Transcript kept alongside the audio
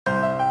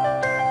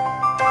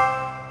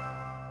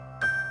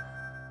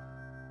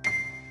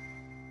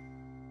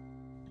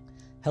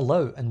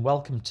Hello and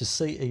welcome to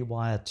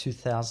CEwire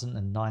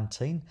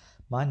 2019.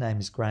 My name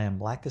is Graham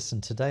Lakkis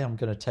and today I'm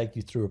going to take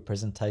you through a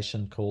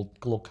presentation called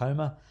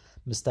Glaucoma,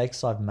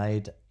 Mistakes I've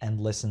Made and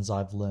Lessons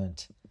I've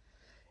Learned.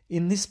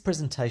 In this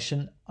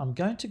presentation, I'm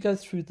going to go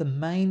through the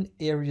main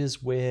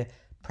areas where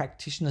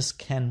practitioners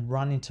can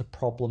run into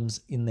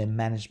problems in their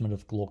management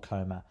of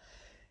glaucoma.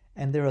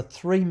 And there are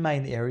three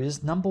main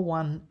areas. Number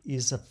one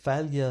is a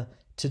failure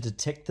to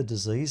detect the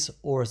disease,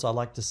 or as I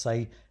like to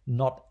say,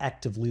 not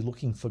actively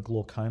looking for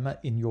glaucoma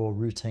in your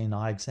routine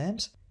eye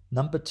exams.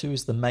 Number two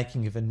is the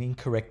making of an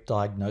incorrect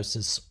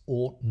diagnosis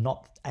or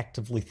not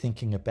actively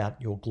thinking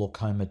about your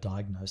glaucoma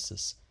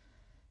diagnosis.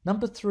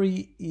 Number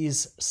three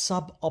is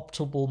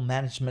suboptimal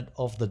management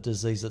of the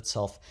disease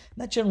itself.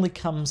 And that generally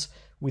comes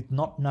with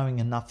not knowing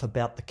enough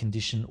about the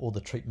condition or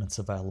the treatments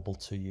available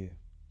to you.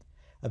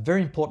 A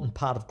very important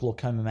part of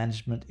glaucoma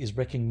management is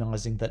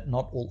recognizing that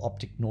not all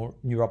optic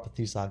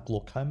neuropathies are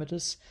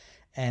glaucomatous,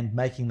 and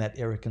making that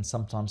error can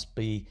sometimes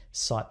be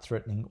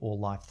sight-threatening or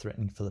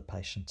life-threatening for the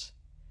patient.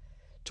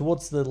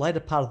 Towards the later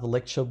part of the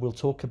lecture, we'll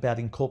talk about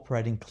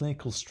incorporating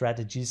clinical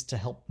strategies to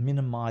help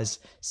minimize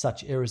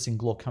such errors in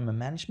glaucoma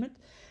management,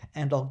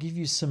 and I'll give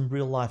you some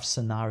real-life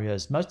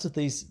scenarios. Most of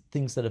these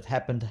things that have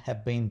happened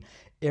have been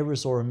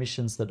errors or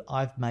omissions that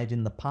I've made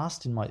in the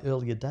past in my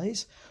earlier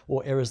days,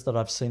 or errors that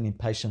I've seen in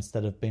patients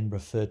that have been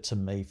referred to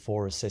me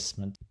for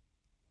assessment.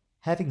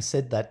 Having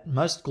said that,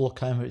 most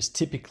glaucoma is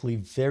typically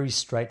very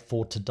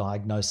straightforward to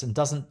diagnose and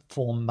doesn't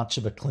form much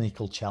of a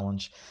clinical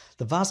challenge.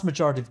 The vast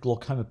majority of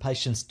glaucoma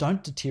patients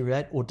don't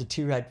deteriorate or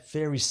deteriorate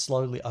very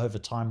slowly over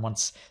time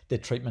once their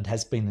treatment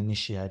has been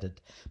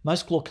initiated.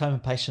 Most glaucoma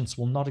patients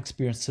will not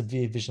experience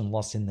severe vision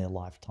loss in their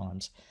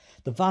lifetimes.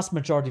 The vast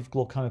majority of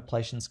glaucoma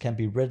patients can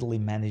be readily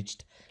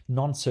managed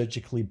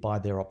non-surgically by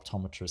their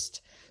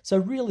optometrist. So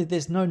really,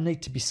 there's no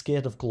need to be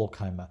scared of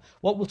glaucoma.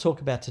 What we'll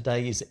talk about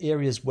today is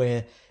areas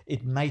where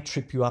it may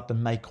trip you up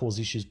and may cause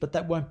issues, but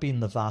that won't be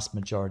in the vast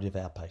majority of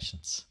our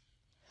patients.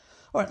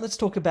 All right, let's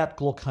talk about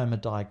glaucoma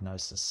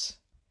diagnosis.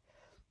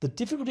 The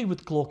difficulty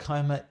with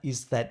glaucoma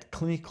is that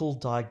clinical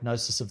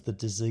diagnosis of the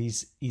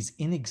disease is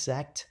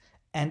inexact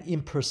and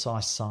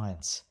imprecise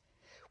science.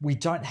 We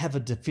don't have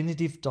a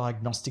definitive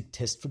diagnostic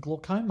test for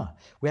glaucoma.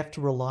 We have to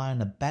rely on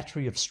a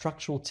battery of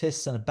structural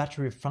tests and a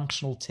battery of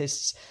functional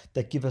tests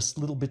that give us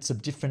little bits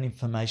of different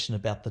information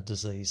about the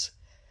disease.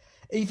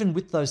 Even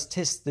with those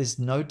tests, there's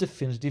no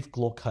definitive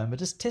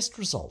glaucomatous test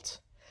result.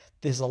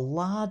 There's a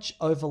large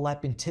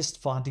overlap in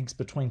test findings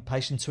between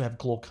patients who have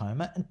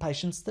glaucoma and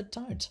patients that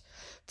don't.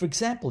 For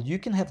example, you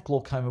can have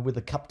glaucoma with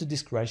a cup to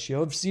disc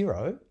ratio of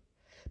 0,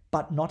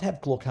 but not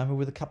have glaucoma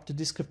with a cup to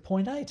disc of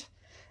 0.8.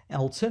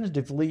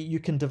 Alternatively,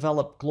 you can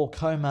develop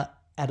glaucoma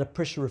at a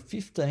pressure of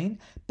 15,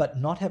 but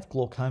not have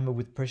glaucoma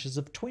with pressures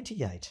of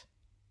 28.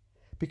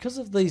 Because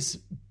of these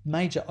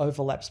major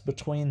overlaps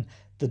between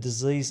the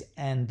disease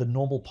and the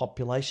normal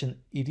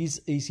population, it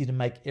is easy to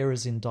make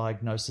errors in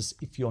diagnosis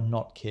if you're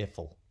not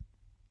careful.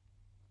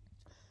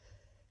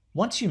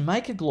 Once you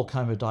make a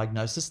glaucoma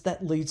diagnosis,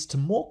 that leads to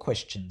more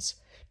questions.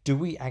 Do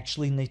we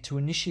actually need to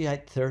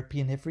initiate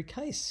therapy in every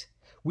case?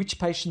 Which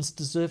patients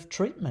deserve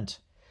treatment?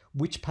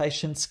 Which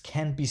patients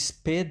can be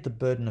spared the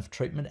burden of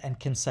treatment and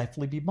can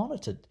safely be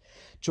monitored?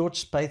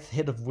 George Spaeth,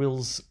 head of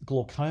Will's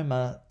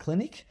Glaucoma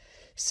Clinic,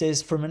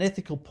 says, from an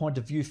ethical point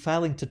of view,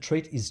 failing to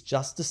treat is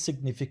just as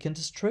significant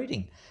as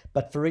treating.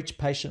 But for each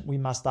patient, we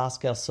must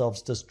ask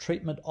ourselves, does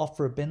treatment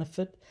offer a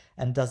benefit?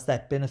 And does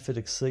that benefit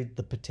exceed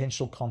the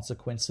potential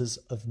consequences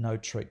of no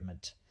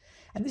treatment?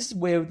 And this is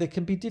where there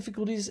can be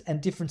difficulties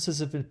and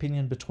differences of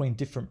opinion between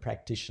different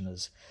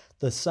practitioners.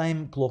 The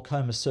same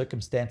glaucoma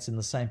circumstance in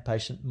the same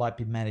patient might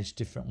be managed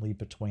differently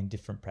between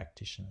different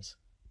practitioners.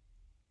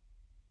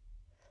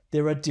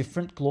 There are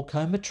different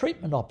glaucoma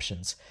treatment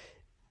options.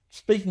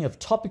 Speaking of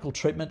topical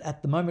treatment,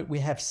 at the moment we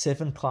have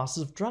 7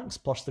 classes of drugs: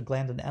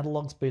 prostaglandin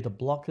analogues, beta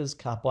blockers,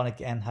 carbonic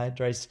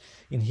anhydrase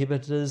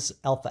inhibitors,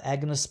 alpha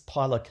agonists,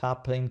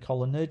 pilocarpine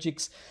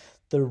cholinergics,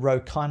 the rho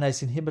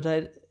kinase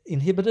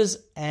inhibitors,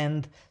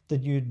 and the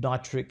new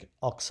nitric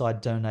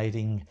oxide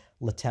donating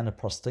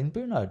latanoprostene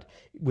bunode.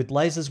 With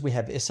lasers, we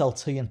have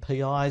SLT and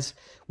PIs,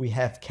 we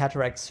have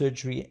cataract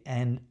surgery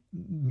and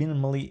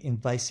minimally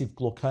invasive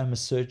glaucoma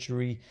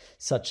surgery,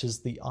 such as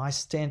the eye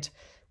stent.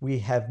 We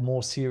have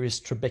more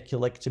serious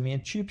trabeculectomy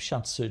and tube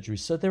shunt surgery.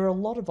 So there are a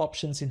lot of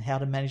options in how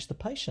to manage the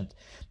patient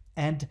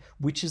and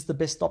which is the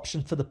best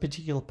option for the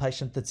particular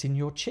patient that's in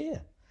your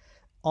chair.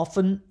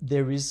 Often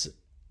there is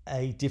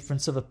a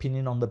difference of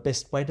opinion on the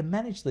best way to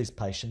manage these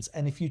patients,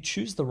 and if you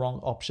choose the wrong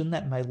option,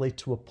 that may lead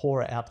to a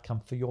poorer outcome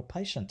for your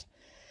patient.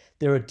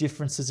 There are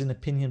differences in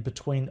opinion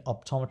between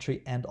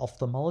optometry and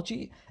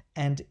ophthalmology,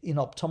 and in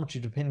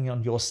optometry, depending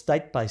on your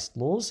state-based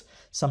laws,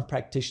 some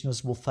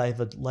practitioners will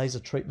favour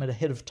laser treatment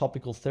ahead of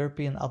topical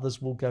therapy and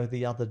others will go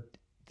the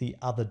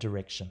other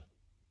direction.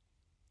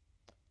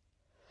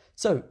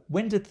 So,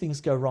 when did things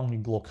go wrong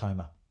in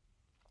glaucoma?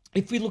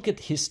 If we look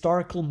at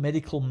historical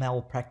medical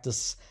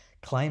malpractice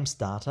claims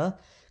data,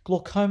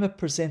 glaucoma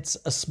presents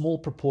a small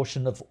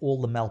proportion of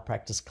all the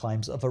malpractice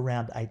claims of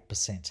around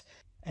 8%.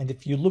 And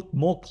if you look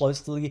more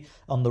closely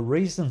on the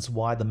reasons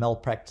why the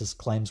malpractice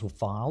claims were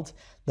filed,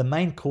 the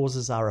main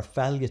causes are a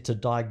failure to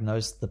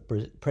diagnose the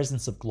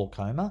presence of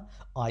glaucoma,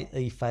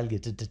 i.e. failure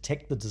to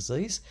detect the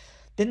disease.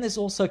 Then there's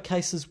also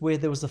cases where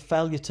there was a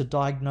failure to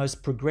diagnose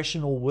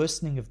progression or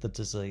worsening of the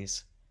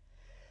disease.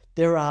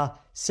 There are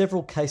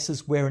several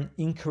cases where an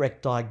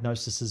incorrect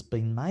diagnosis has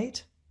been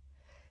made.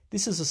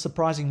 This is a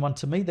surprising one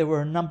to me. There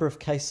were a number of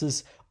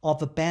cases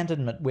of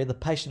abandonment where the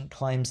patient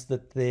claims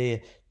that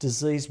their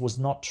disease was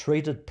not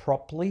treated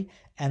properly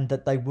and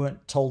that they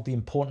weren't told the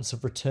importance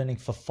of returning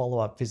for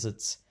follow-up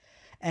visits.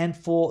 And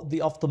for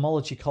the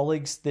ophthalmology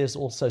colleagues, there's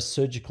also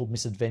surgical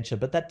misadventure,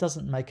 but that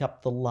doesn't make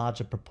up the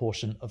larger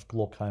proportion of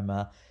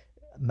glaucoma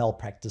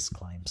malpractice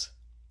claims.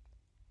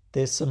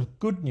 There's some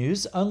good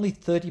news. Only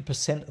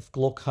 30% of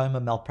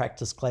glaucoma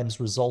malpractice claims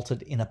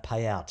resulted in a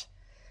payout.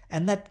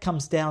 And that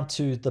comes down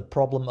to the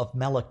problem of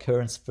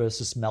maloccurrence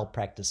versus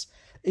malpractice.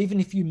 Even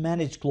if you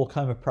manage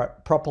glaucoma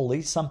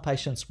properly, some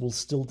patients will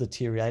still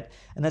deteriorate,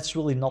 and that's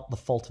really not the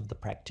fault of the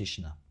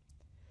practitioner.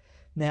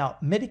 Now,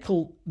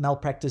 medical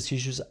malpractice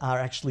issues are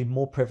actually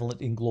more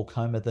prevalent in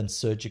glaucoma than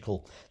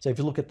surgical. So if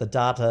you look at the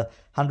data,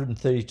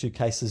 132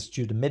 cases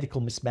due to medical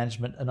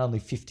mismanagement and only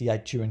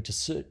 58 due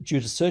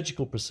to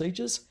surgical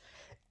procedures,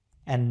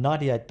 and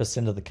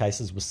 98% of the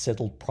cases were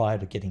settled prior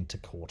to getting to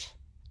court.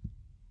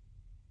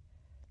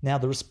 Now,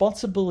 the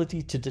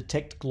responsibility to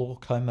detect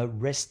glaucoma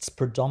rests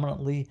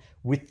predominantly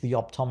with the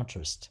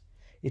optometrist.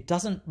 It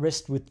doesn't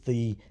rest with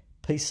the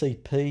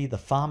PCP, the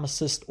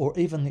pharmacist, or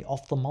even the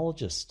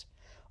ophthalmologist.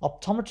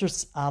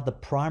 Optometrists are the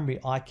primary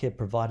eye care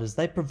providers.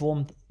 They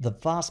perform the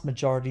vast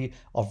majority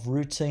of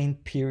routine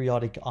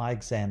periodic eye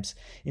exams.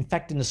 In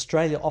fact, in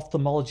Australia,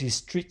 ophthalmology is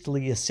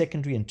strictly a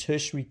secondary and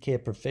tertiary care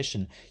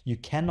profession. You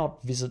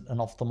cannot visit an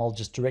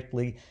ophthalmologist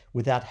directly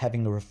without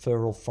having a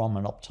referral from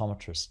an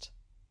optometrist.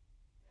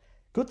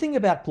 Good thing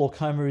about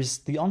glaucoma is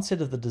the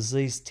onset of the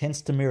disease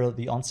tends to mirror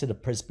the onset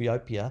of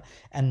presbyopia,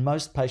 and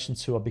most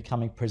patients who are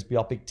becoming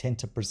presbyopic tend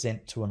to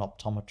present to an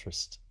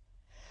optometrist.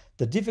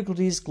 The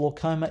difficulty is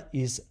glaucoma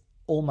is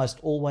almost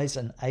always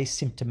an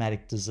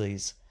asymptomatic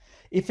disease.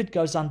 If it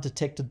goes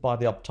undetected by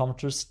the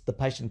optometrist, the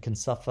patient can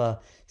suffer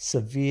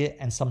severe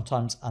and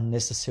sometimes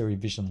unnecessary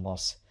vision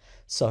loss.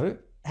 So,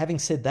 having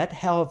said that,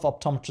 how have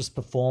optometrists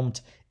performed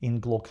in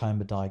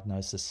glaucoma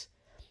diagnosis?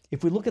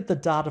 If we look at the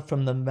data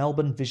from the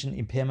Melbourne Vision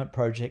Impairment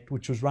Project,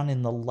 which was run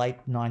in the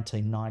late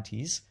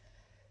 1990s,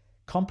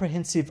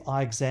 comprehensive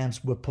eye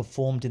exams were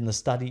performed in the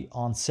study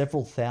on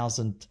several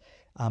thousand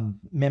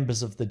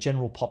members of the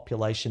general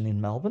population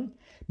in Melbourne.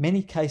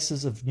 Many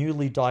cases of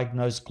newly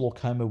diagnosed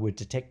glaucoma were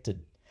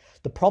detected.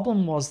 The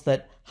problem was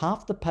that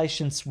half the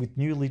patients with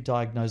newly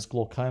diagnosed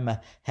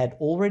glaucoma had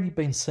already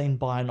been seen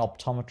by an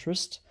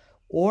optometrist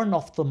or an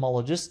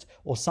ophthalmologist,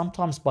 or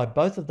sometimes by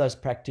both of those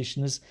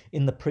practitioners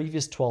in the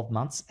previous 12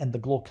 months, and the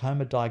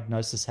glaucoma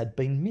diagnosis had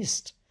been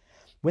missed.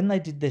 When they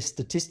did their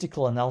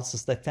statistical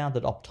analysis, they found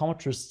that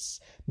optometrists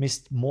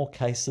missed more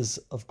cases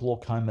of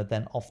glaucoma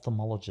than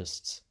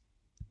ophthalmologists.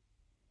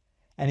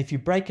 And if you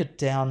break it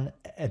down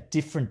at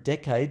different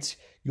decades,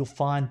 you'll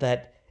find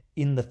that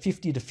in the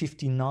 50 to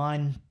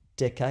 59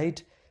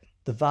 decade,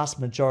 the vast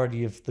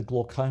majority of the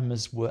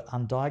glaucomas were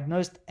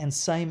undiagnosed, and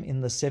same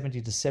in the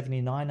 70 to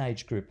 79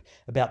 age group.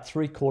 About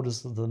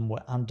 3/4 of them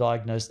were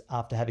undiagnosed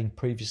after having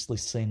previously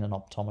seen an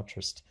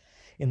optometrist.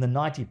 In the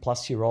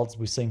 90-plus-year-olds,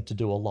 we seem to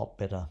do a lot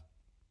better.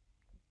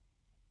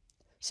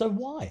 So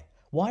why?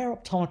 Why are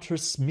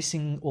optometrists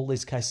missing all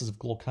these cases of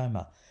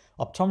glaucoma?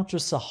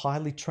 Optometrists are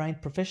highly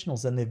trained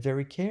professionals and they're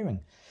very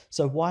caring.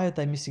 So why are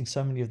they missing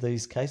so many of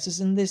these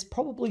cases? And there's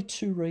probably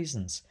two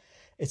reasons.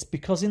 It's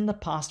because in the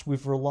past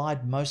we've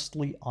relied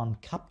mostly on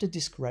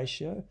cup-to-disc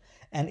ratio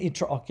and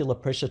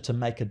intraocular pressure to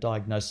make a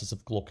diagnosis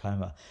of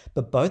glaucoma.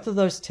 But both of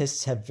those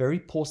tests have very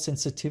poor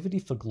sensitivity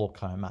for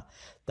glaucoma.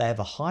 They have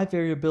a high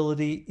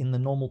variability in the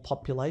normal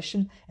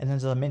population, and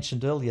as I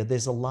mentioned earlier,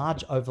 there's a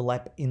large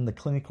overlap in the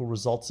clinical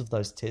results of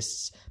those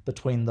tests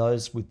between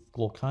those with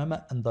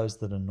glaucoma and those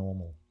that are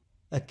normal.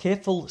 A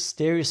careful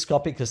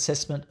stereoscopic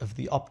assessment of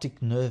the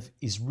optic nerve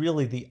is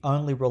really the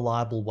only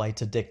reliable way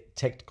to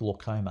detect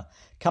glaucoma.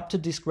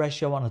 Cup-to-disc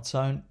ratio on its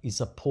own is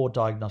a poor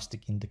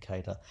diagnostic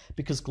indicator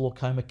because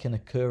glaucoma can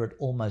occur at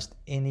almost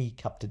any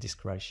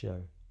cup-to-disc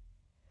ratio.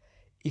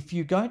 If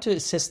you're going to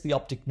assess the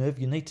optic nerve,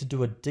 you need to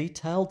do a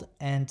detailed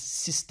and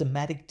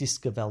systematic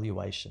disc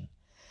evaluation.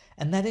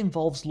 And that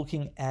involves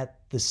looking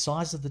at the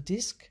size of the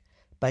disc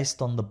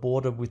based on the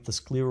border with the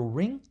scleral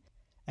ring,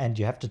 and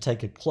you have to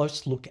take a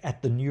close look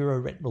at the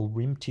neuroretinal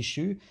rim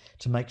tissue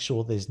to make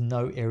sure there's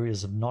no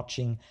areas of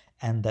notching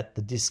and that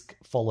the disc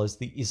follows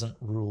the isn't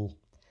rule.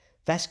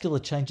 Vascular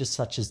changes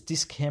such as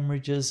disc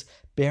hemorrhages,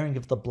 bearing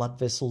of the blood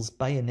vessels,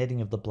 bayoneting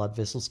of the blood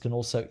vessels can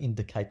also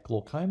indicate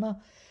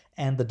glaucoma,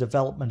 and the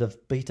development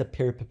of beta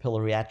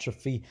peripapillary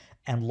atrophy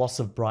and loss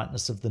of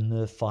brightness of the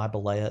nerve fiber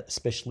layer,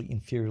 especially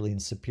inferiorly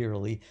and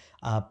superiorly,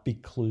 are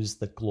big clues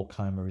that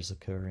glaucoma is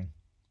occurring.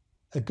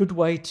 A good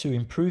way to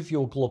improve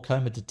your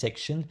glaucoma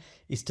detection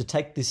is to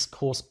take this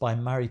course by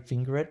Murray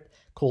Fingeret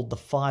called the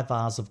 5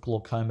 R's of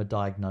Glaucoma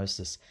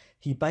Diagnosis.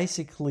 he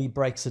basically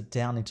breaks it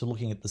down into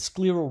looking at the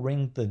scleral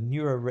ring, the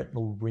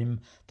neuroretinal rim,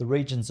 the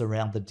regions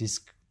around the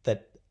disc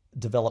that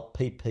develop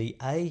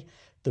PPA,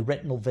 the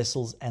retinal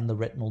vessels, and the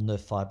retinal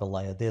nerve fiber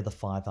layer. They're the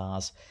 5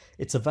 Rs.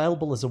 It's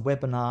available as a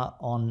webinar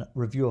on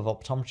Review of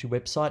Optometry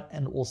website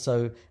and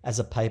also as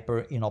a paper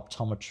in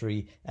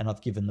Optometry, and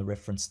I've given the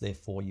reference there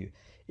for you.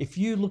 If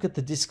you look at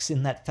the discs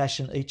in that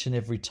fashion each and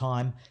every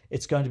time,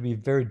 it's going to be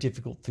very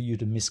difficult for you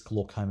to miss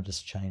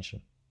glaucomatous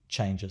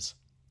changes.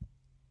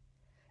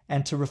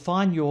 And to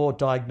refine your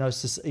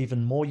diagnosis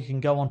even more, you can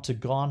go on to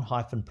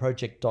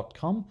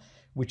gone-project.com,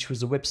 which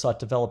was a website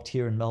developed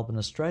here in Melbourne,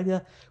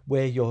 Australia,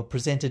 where you're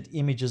presented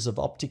images of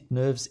optic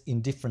nerves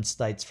in different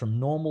states, from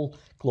normal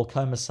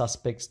glaucoma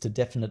suspects to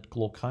definite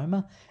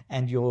glaucoma,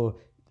 and you're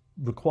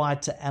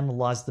required to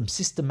analyze them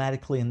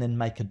systematically and then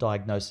make a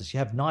diagnosis. You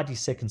have 90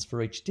 seconds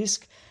for each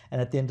disc,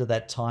 and at the end of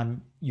that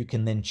time, you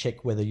can then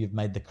check whether you've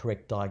made the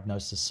correct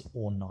diagnosis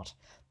or not.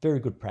 Very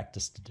good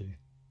practice to do.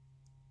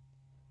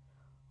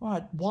 All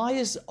right, why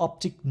is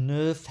optic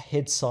nerve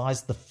head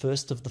size the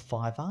first of the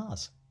 5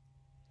 Rs?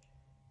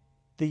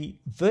 The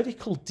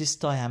vertical disc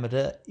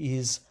diameter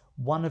is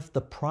one of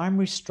the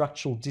primary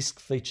structural disc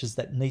features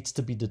that needs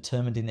to be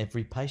determined in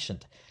every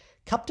patient.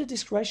 Cup to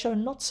disc ratio,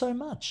 not so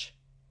much.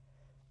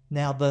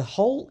 Now, the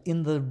hole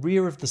in the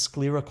rear of the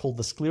sclera, called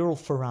the scleral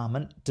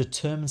foramen,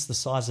 determines the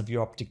size of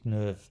your optic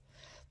nerve.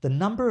 The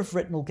number of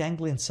retinal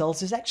ganglion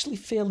cells is actually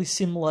fairly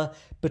similar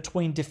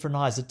between different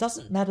eyes. It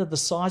doesn't matter the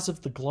size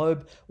of the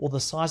globe or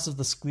the size of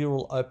the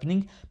scleral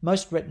opening.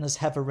 Most retinas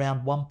have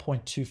around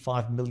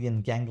 1.25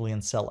 million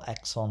ganglion cell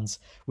axons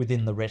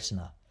within the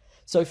retina.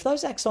 So if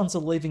those axons are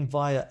leaving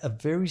via a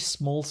very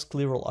small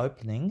scleral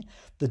opening,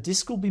 the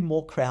disc will be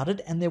more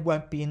crowded and there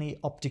won't be any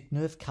optic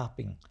nerve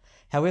cupping.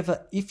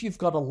 However, if you've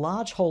got a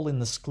large hole in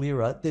the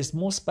sclera, there's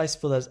more space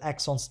for those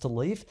axons to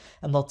leave,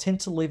 and they'll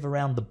tend to leave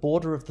around the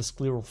border of the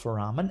scleral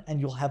foramen,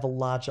 and you'll have a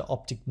larger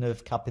optic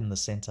nerve cup in the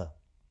center.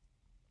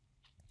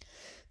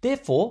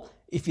 Therefore,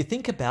 if you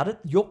think about it,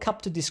 your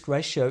cup to disc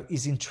ratio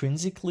is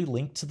intrinsically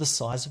linked to the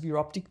size of your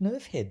optic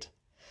nerve head.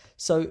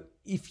 So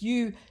if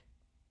you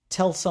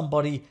tell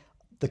somebody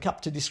the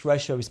cup to disc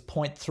ratio is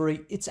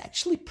 0.3, it's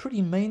actually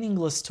pretty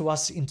meaningless to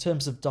us in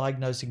terms of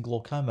diagnosing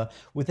glaucoma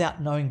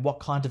without knowing what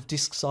kind of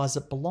disc size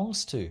it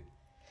belongs to.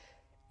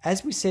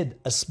 As we said,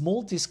 a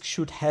small disc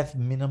should have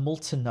minimal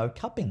to no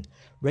cupping.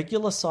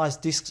 Regular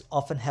sized discs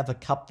often have a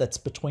cup that's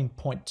between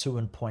 0.2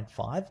 and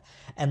 0.5,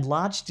 and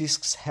large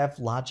discs have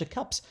larger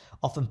cups,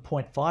 often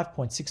 0.5,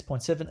 0.6,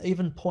 0.7,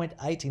 even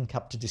 0.8 in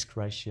cup to disc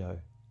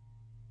ratio.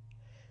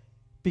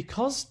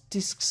 Because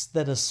discs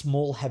that are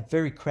small have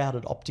very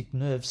crowded optic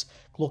nerves,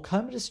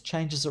 glaucomatous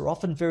changes are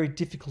often very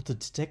difficult to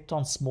detect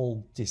on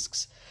small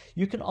discs.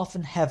 You can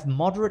often have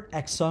moderate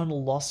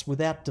axonal loss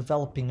without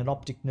developing an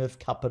optic nerve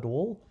cup at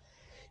all.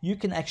 You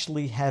can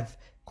actually have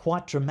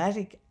quite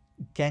dramatic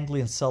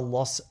ganglion cell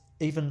loss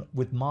even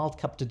with mild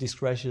cup to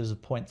disc ratios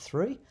of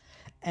 0.3.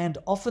 And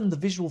often the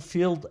visual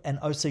field and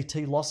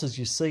OCT losses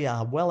you see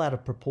are well out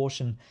of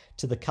proportion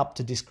to the cup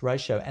to disc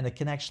ratio, and it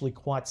can actually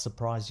quite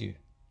surprise you.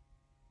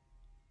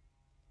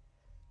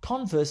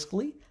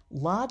 Conversely,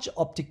 large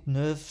optic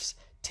nerves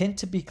tend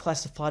to be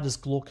classified as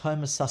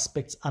glaucoma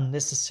suspects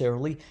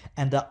unnecessarily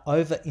and are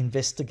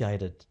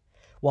over-investigated,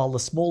 while the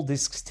small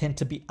discs tend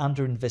to be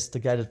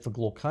under-investigated for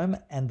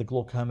glaucoma and the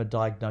glaucoma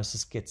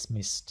diagnosis gets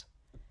missed.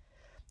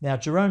 Now,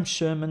 Jerome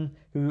Sherman,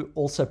 who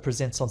also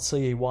presents on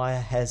CE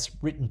Wire, has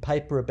written a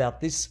paper about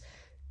this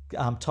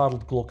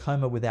titled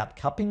Glaucoma Without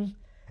Cupping,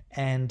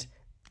 and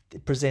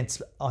it presents,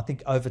 I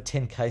think, over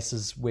 10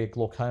 cases where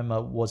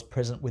glaucoma was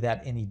present without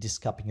any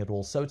disc cupping at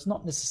all. So it's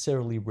not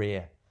necessarily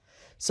rare.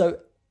 So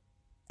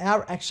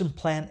our action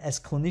plan as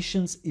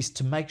clinicians is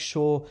to make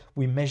sure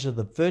we measure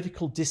the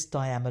vertical disc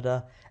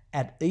diameter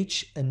at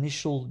each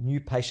initial new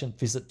patient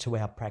visit to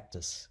our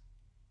practice.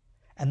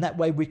 And that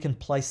way we can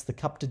place the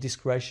cup to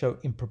disc ratio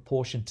in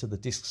proportion to the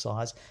disc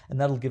size, and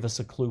that'll give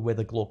us a clue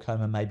whether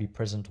glaucoma may be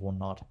present or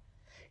not.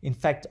 In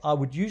fact, I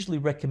would usually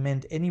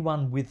recommend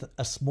anyone with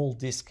a small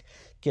disc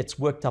gets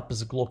worked up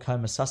as a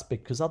glaucoma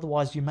suspect, because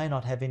otherwise you may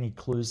not have any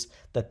clues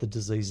that the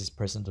disease is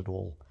present at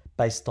all,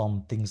 based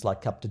on things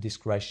like cup to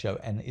disc ratio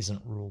and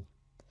isn't rule.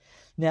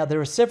 Now, there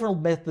are several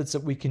methods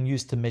that we can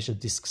use to measure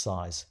disc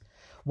size.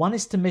 One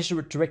is to measure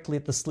it directly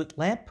at the slit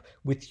lamp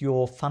with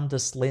your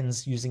fundus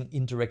lens using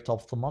indirect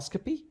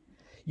ophthalmoscopy.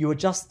 You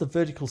adjust the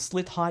vertical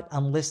slit height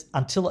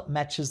until it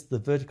matches the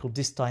vertical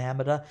disc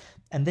diameter,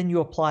 and then you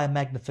apply a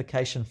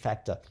magnification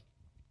factor.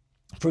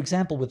 For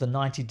example, with a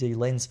 90D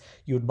lens,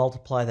 you would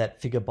multiply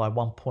that figure by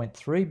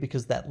 1.3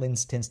 because that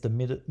lens tends to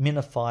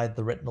minify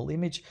the retinal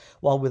image,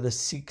 while with a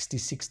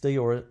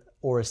 66D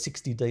or a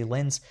 60D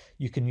lens,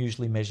 you can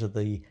usually measure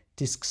the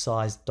disc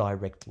size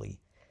directly.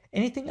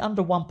 Anything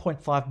under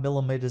 1.5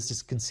 millimeters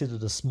is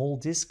considered a small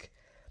disc.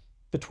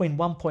 Between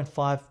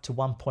 1.5 to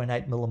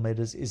 1.8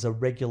 millimeters is a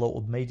regular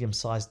or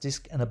medium-sized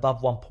disc, and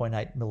above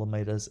 1.8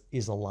 millimeters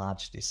is a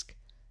large disc.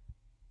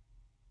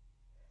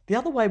 The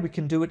other way we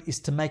can do it is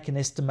to make an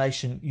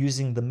estimation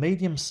using the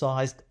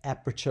medium-sized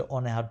aperture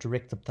on our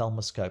direct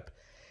ophthalmoscope.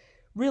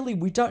 Really,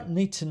 we don't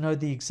need to know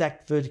the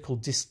exact vertical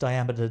disc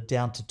diameter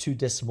down to 2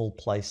 decimal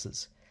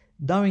places.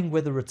 Knowing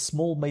whether it's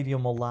small,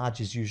 medium, or large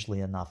is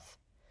usually enough.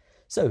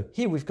 So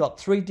here we've got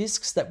 3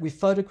 discs that we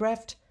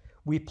photographed.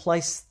 We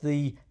place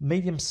the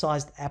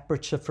medium-sized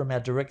aperture from our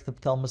direct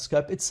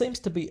ophthalmoscope. It seems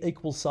to be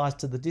equal size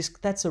to the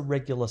disc. That's a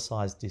regular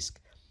size disc.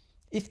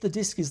 If the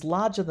disc is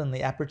larger than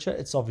the aperture,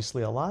 it's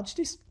obviously a large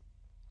disc.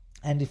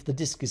 And if the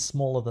disc is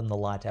smaller than the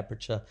light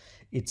aperture,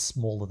 it's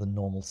smaller than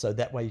normal. So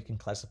that way you can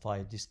classify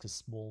a disc as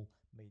small,